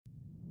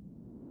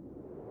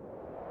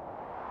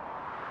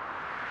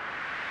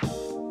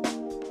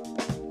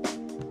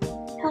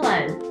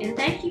and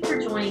thank you for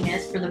joining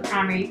us for the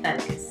Primary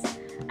Focus.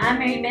 I'm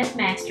Mary Beth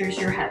Masters,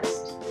 your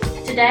host.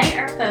 Today,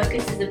 our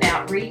focus is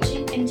about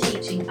reaching and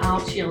teaching all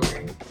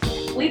children.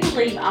 We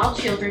believe all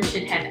children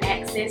should have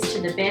access to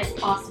the best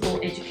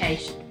possible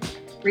education.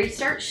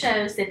 Research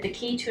shows that the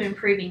key to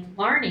improving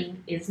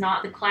learning is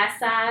not the class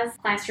size,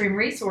 classroom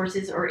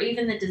resources, or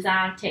even the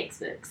design of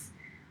textbooks.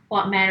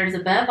 What matters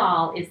above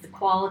all is the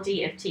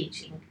quality of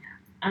teaching.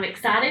 I'm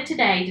excited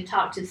today to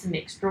talk to some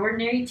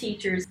extraordinary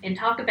teachers and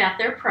talk about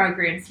their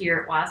programs here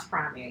at Wise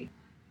Primary.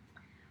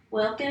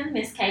 Welcome,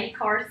 Miss Katie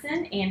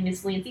Carson and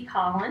Miss Lindse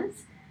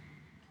Collins.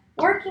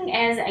 Working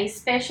as a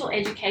special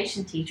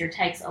education teacher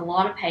takes a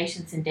lot of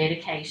patience and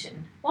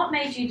dedication. What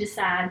made you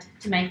decide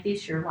to make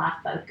this your life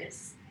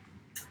focus?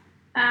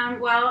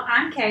 Well,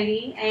 I'm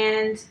Katie,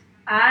 and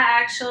I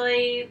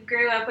actually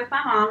grew up with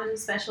my mom as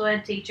a special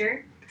ed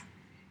teacher,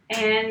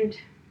 and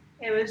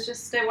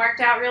it worked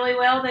out really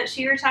well that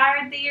she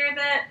retired the year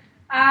that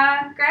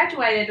I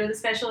graduated with a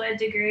special ed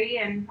degree,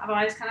 and I've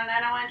always kind of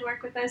known I wanted to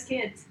work with those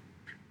kids.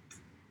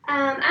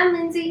 I'm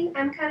Lindsay.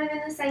 I'm kind of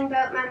in the same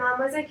boat. My mom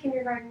was a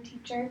kindergarten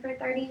teacher for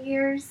 30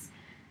 years.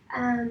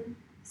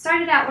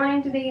 Started out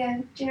wanting to be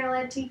a general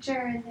ed teacher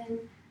and then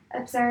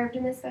observed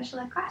in the special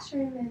ed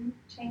classroom and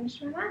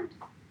changed my mind.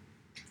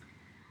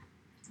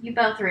 You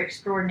both are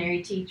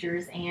extraordinary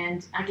teachers,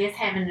 and I guess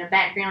having a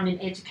background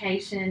in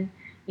education,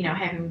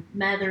 having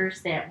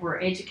mothers that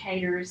were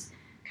educators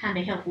kind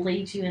of helped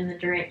lead you in the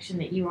direction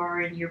that you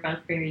are, and you're both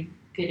very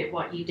good at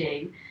what you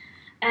do.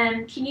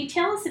 Can you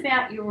tell us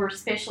about your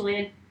special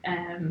ed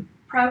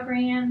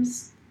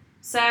programs?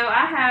 So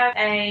I have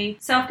a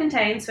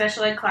self-contained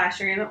special ed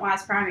classroom at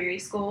Wise Primary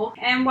School,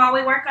 and while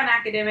we work on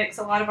academics,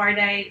 a lot of our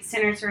day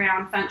centers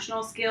around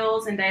functional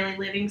skills and daily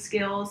living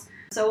skills.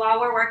 So while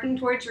we're working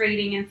towards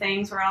reading and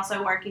things, we're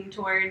also working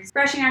towards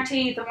brushing our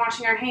teeth and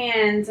washing our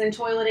hands and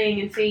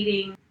toileting and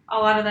feeding. A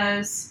lot of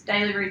those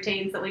daily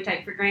routines that we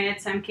take for granted,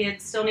 some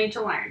kids still need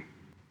to learn.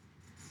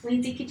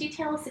 Lindsay, could you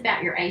tell us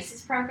about your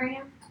ACES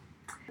program?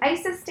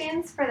 ACES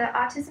stands for the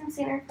Autism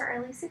Center for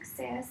Early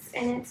Success,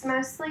 and it's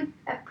mostly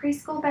a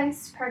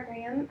preschool-based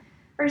program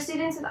for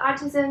students with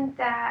autism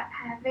that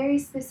have very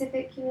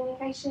specific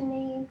communication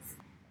needs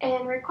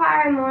and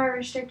require a more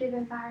restrictive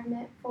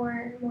environment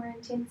for more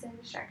intense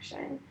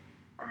instruction.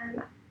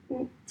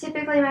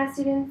 Typically, my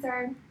students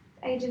are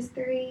ages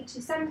 3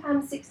 to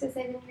sometimes 6 to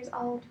 7 years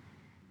old,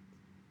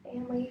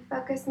 and we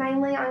focus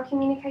mainly on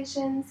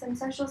communication, some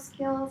social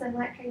skills, and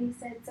like Katie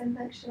said, some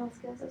functional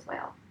skills as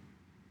well.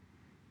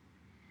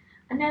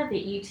 I know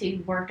that you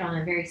two worked on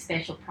a very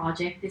special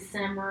project this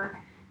summer.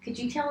 Could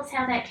you tell us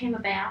how that came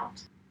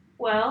about?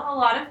 Well, a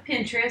lot of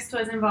Pinterest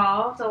was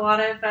involved, a lot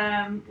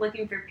of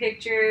looking for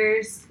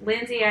pictures.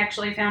 Lindsay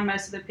actually found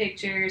most of the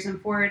pictures and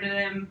forwarded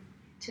them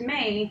to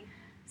me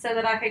so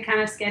that I could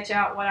kind of sketch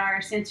out what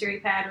our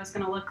sensory pad was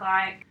going to look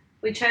like.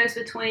 We chose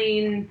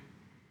between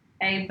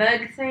a bug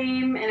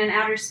theme and an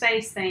outer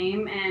space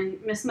theme, and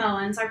Miss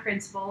Mullins, our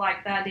principal,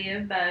 liked the idea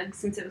of bugs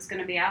since it was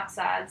going to be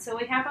outside. So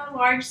we have a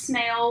large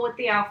snail with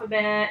the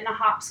alphabet and a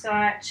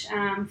hopscotch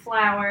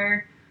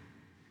flower.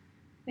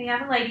 We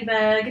have a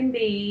ladybug and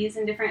bees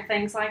and different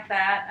things like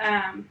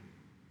that.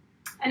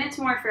 And it's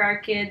more for our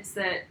kids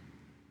that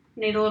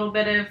need a little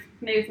bit of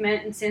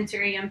movement and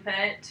sensory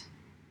input.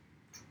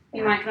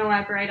 You might can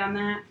elaborate on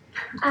that.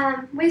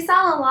 We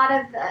saw a lot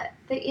of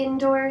the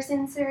indoor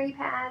sensory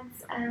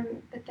pads,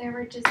 but there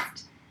were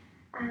just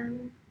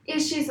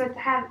issues with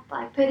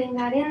putting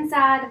that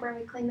inside where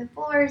we clean the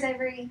floors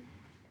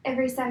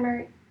every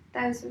summer.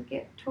 Those would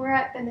get tore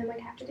up and then we'd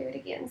have to do it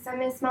again. So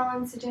Miss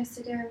Mullins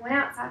suggested doing one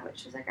outside,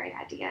 which was a great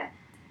idea.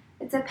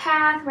 It's a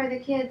path where the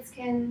kids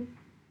can,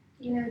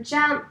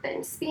 jump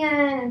and spin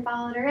and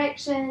follow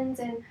directions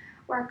and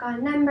work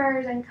on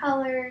numbers and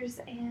colors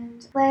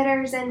and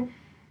letters and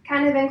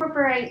kind of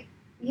incorporate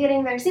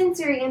getting their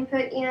sensory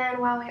input in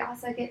while we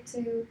also get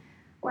to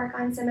work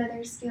on some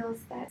other skills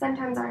that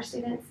sometimes our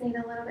students need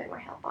a little bit more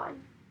help on.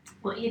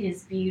 Well, it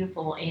is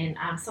beautiful, and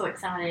I'm so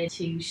excited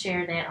to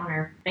share that on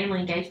our Family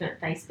Engagement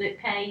Facebook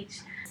page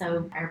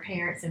so our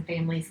parents and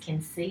families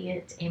can see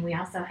it. And we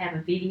also have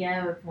a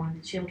video of one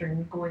of the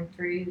children going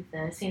through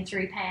the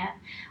sensory path.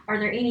 Are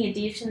there any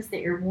additions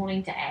that you're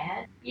wanting to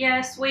add?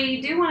 Yes,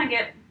 we do want to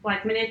get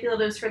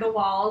manipulatives for the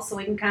walls so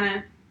we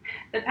can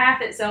the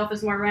path itself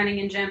is more running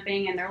and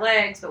jumping and their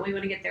legs, but we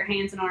want to get their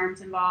hands and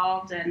arms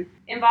involved and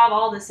involve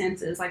all the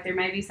senses. Like there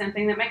may be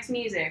something that makes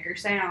music or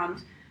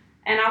sound.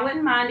 And I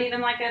wouldn't mind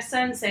even a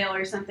sun sail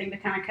or something to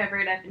kind of cover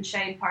it up and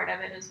shade part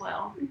of it as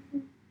well. Mm-hmm.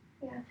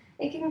 Yeah,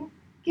 it can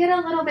get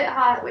a little bit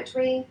hot, which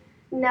we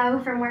know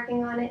from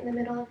working on it in the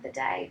middle of the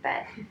day,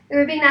 but it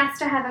would be nice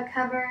to have a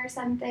cover or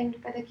something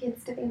for the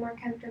kids to be more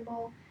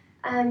comfortable.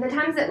 The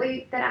times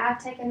that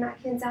I've taken my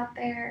kids out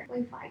there,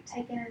 we've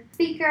taken a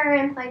speaker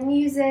and played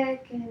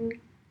music, and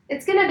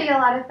it's going to be a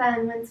lot of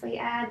fun once we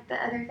add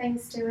the other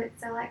things to it.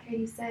 So like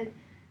Katie said,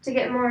 to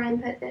get more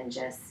input than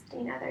just,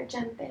 they're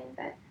jumping,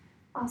 but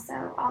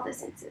also all the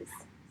senses.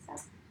 So.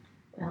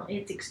 Well,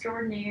 it's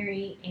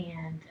extraordinary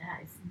and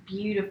it's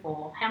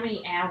beautiful. How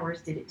many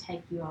hours did it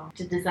take you all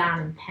to design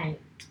and paint?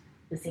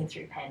 the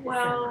sensory pad this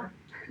Well, summer?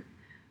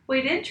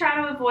 we did try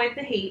to avoid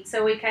the heat,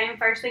 so we came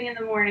first thing in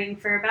the morning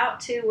for about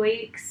 2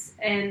 weeks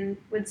and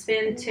would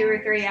spend 2 or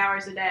 3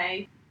 hours a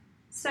day.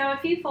 So a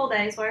few full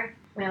days worth.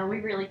 Well, we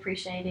really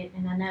appreciate it,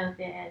 and I know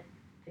that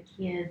the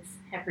kids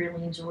have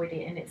really enjoyed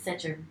it, and it's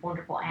such a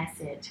wonderful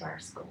asset to our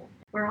school.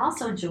 We're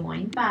also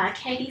joined by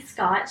Katie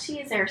Scott. She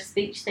is our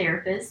speech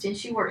therapist, and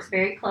she works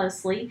very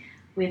closely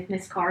with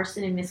Miss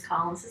Carson and Miss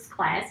Collins'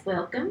 class.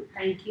 Welcome.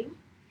 Thank you.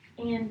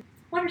 And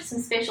what are some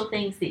special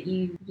things that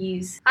you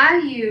use? I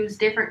use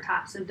different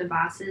types of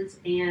devices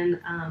and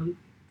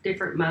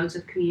different modes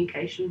of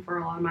communication for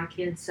a lot of my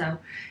kids. So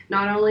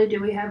not only do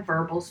we have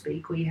verbal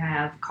speak, we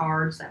have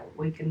cards that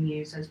we can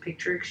use as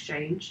picture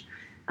exchange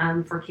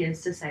for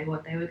kids to say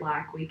what they would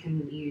like. We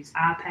can use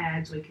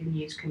iPads, we can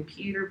use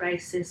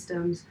computer-based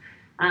systems.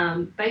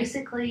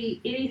 Basically,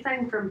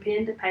 anything from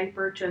pen to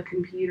paper to a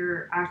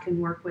computer, I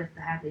can work with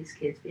to have these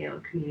kids be able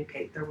to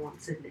communicate their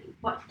wants and needs.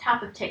 What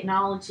type of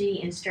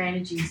technology and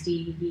strategies do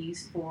you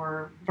use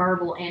for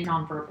verbal and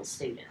nonverbal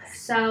students?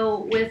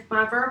 So with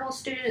my verbal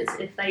students,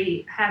 if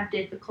they have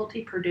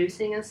difficulty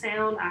producing a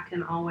sound, I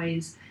can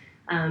always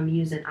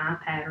use an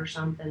iPad or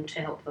something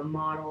to help them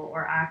model,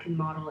 or I can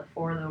model it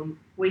for them.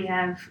 We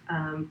have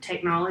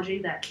technology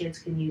that kids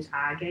can use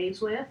eye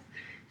gaze with,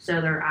 so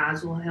their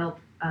eyes will help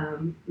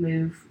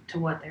move to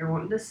what they're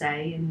wanting to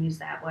say and use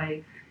that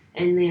way.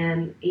 And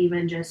then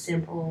even just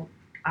simple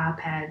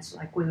iPads,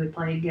 like we would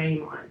play a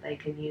game on it, they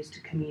can use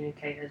to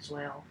communicate as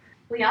well.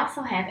 We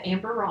also have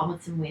Amber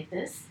Robinson with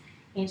us,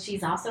 and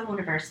she's also one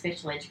of our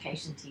special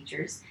education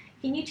teachers.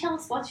 Can you tell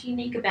us what's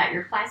unique about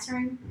your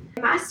classroom?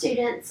 My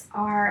students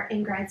are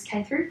in grades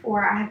K through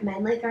 4. I have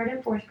mainly 3rd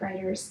and 4th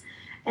graders,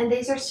 and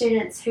these are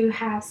students who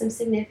have some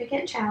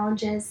significant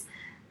challenges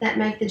that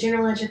make the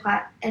general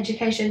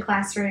education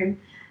classroom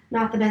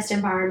not the best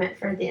environment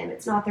for them.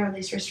 It's not their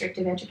least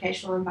restrictive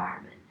educational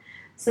environment.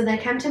 So they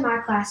come to my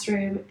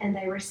classroom and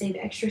they receive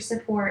extra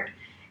support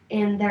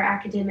in their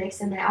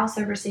academics, and they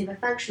also receive a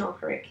functional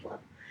curriculum.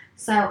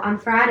 So on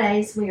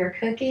Fridays we are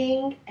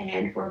cooking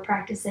and we're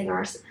practicing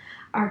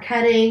our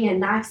cutting and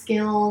knife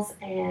skills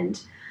and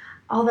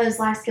all those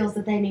life skills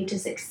that they need to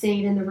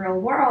succeed in the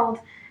real world.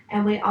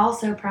 And we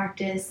also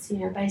practice,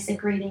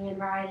 basic reading and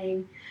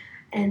writing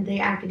and the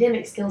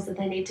academic skills that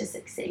they need to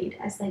succeed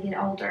as they get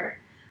older.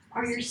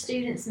 Are your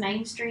students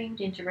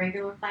mainstreamed into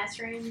regular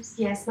classrooms?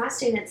 Yes, my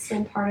students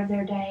spend part of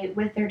their day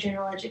with their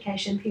general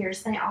education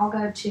peers. They all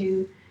go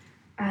to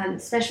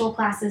special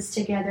classes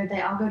together. They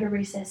all go to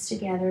recess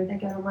together. They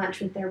go to lunch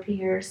with their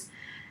peers.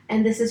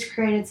 And this has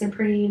created some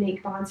pretty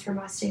unique bonds for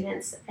my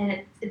students.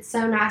 And it's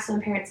so nice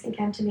when parents can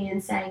come to me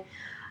and say,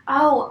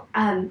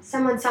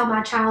 someone saw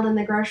my child in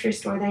the grocery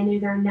store. They knew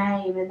their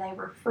name and they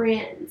were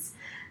friends.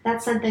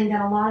 That's something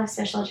that a lot of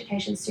special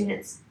education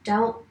students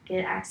don't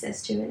get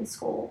access to in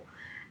school.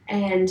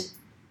 And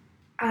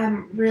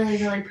I'm really,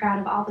 really proud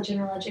of all the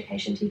general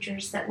education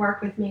teachers that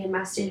work with me and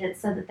my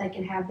students so that they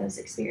can have those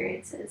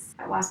experiences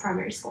at Wise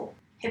Primary School.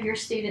 Have your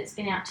students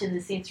been out to the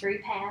sensory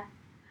path?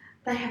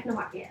 They have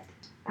not yet.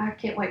 I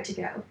can't wait to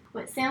go.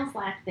 Well, it sounds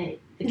like that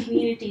the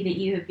community that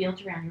you have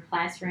built around your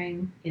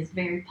classroom is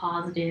very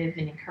positive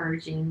and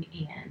encouraging,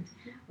 and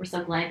we're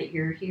so glad that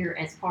you're here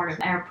as part of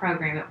our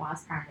program at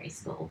Wise Primary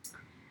School.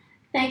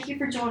 Thank you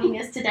for joining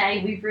us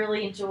today. We've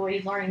really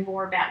enjoyed learning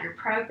more about your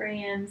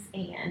programs,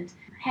 and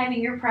having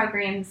your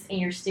programs and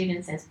your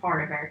students as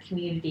part of our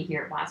community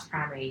here at Wise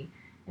Primary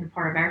and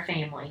part of our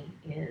family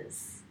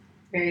is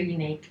very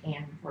unique,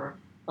 and we're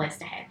blessed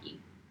to have you.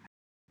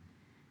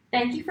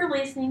 Thank you for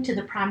listening to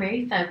the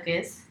Primary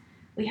Focus.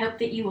 We hope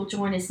that you will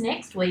join us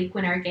next week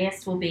when our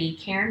guests will be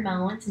Karen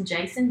Mullins and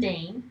Jason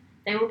Dean.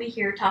 They will be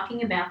here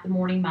talking about the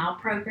Morning Mile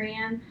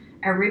program,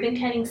 our ribbon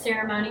cutting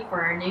ceremony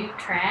for our new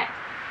track,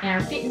 and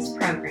our fitness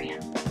program.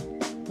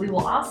 We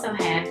will also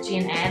have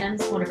Jen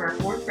Adams, one of our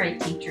 4th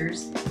grade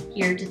teachers,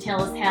 here to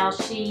tell us how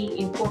she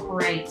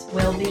incorporates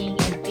well-being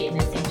and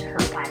fitness into her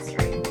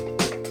classroom.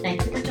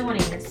 Thank you for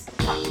joining us.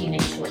 Talk to you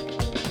next week.